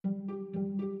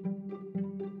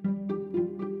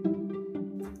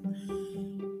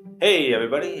Hey,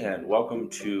 everybody, and welcome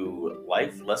to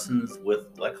Life Lessons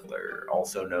with Leckler,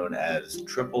 also known as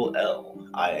Triple L.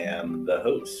 I am the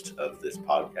host of this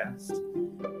podcast,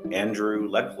 Andrew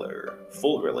Leckler,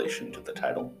 full relation to the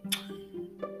title.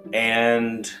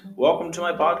 And welcome to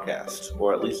my podcast,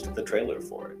 or at least the trailer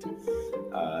for it.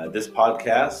 This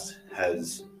podcast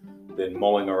has been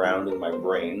mulling around in my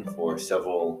brain for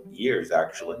several years,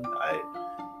 actually. I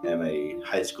am a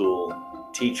high school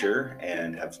teacher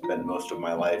and have spent most of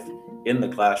my life in the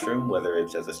classroom, whether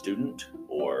it's as a student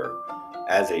or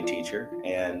as a teacher.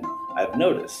 And I've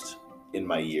noticed in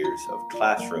my years of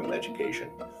classroom education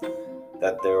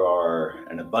that there are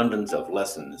an abundance of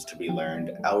lessons to be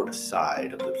learned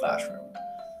outside of the classroom.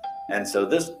 And so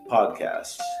this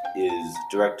podcast is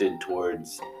directed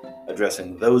towards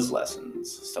addressing those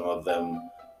lessons. Some of them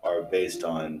are based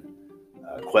on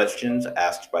questions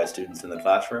asked by students in the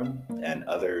classroom, and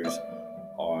other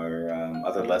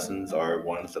lessons are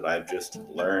ones that I've just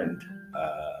learned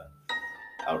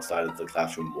outside of the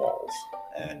classroom walls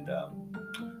and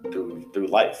through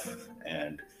life.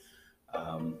 And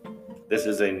this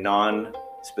is a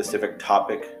non-specific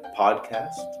topic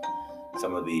podcast.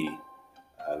 Some of the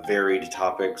varied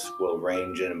topics will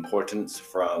range in importance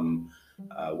from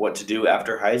what to do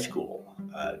after high school.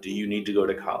 Do you need to go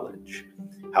to college?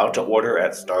 How to order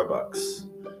at Starbucks.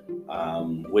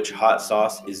 Which hot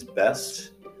sauce is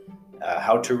best?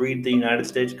 How to read the United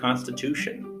States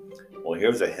Constitution. Well,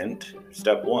 here's a hint.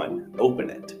 Step 1, open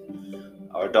it.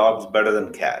 Are dogs better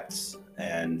than cats?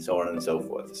 And so on and so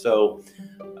forth. So,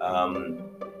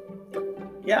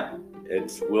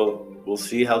 we'll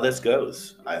see how this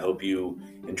goes. I hope you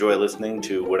enjoy listening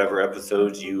to whatever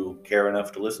episodes you care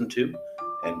enough to listen to,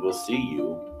 and we'll see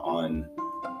you on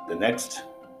the next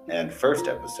and first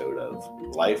episode of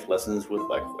Life Lessons with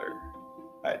Leckler.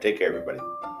 All right, take care, everybody.